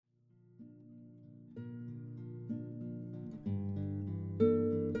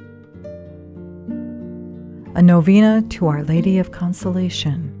A Novena to Our Lady of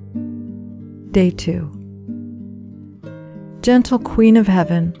Consolation. Day 2. Gentle Queen of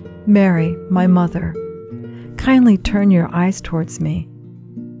Heaven, Mary, my Mother, kindly turn your eyes towards me.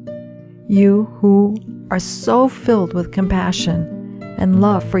 You who are so filled with compassion and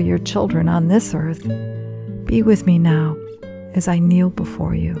love for your children on this earth, be with me now as I kneel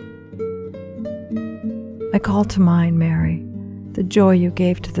before you. I call to mind, Mary, the joy you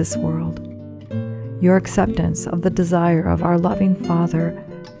gave to this world. Your acceptance of the desire of our loving Father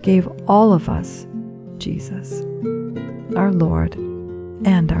gave all of us Jesus, our Lord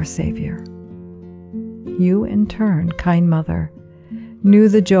and our Savior. You, in turn, kind Mother, knew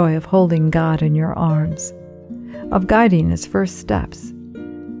the joy of holding God in your arms, of guiding His first steps,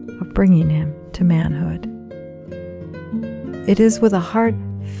 of bringing Him to manhood. It is with a heart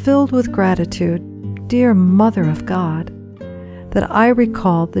filled with gratitude, dear Mother of God, that I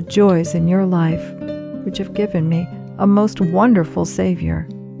recall the joys in your life which have given me a most wonderful Savior.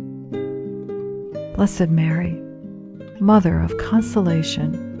 Blessed Mary, Mother of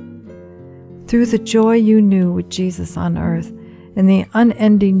Consolation, through the joy you knew with Jesus on earth and the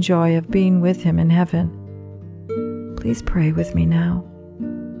unending joy of being with Him in heaven, please pray with me now.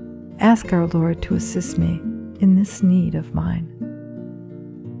 Ask our Lord to assist me in this need of mine.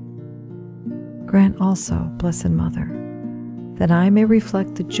 Grant also, Blessed Mother, that I may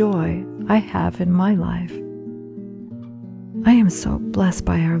reflect the joy I have in my life. I am so blessed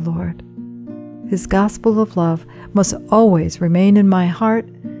by our Lord. His gospel of love must always remain in my heart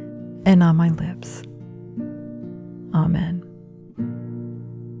and on my lips. Amen.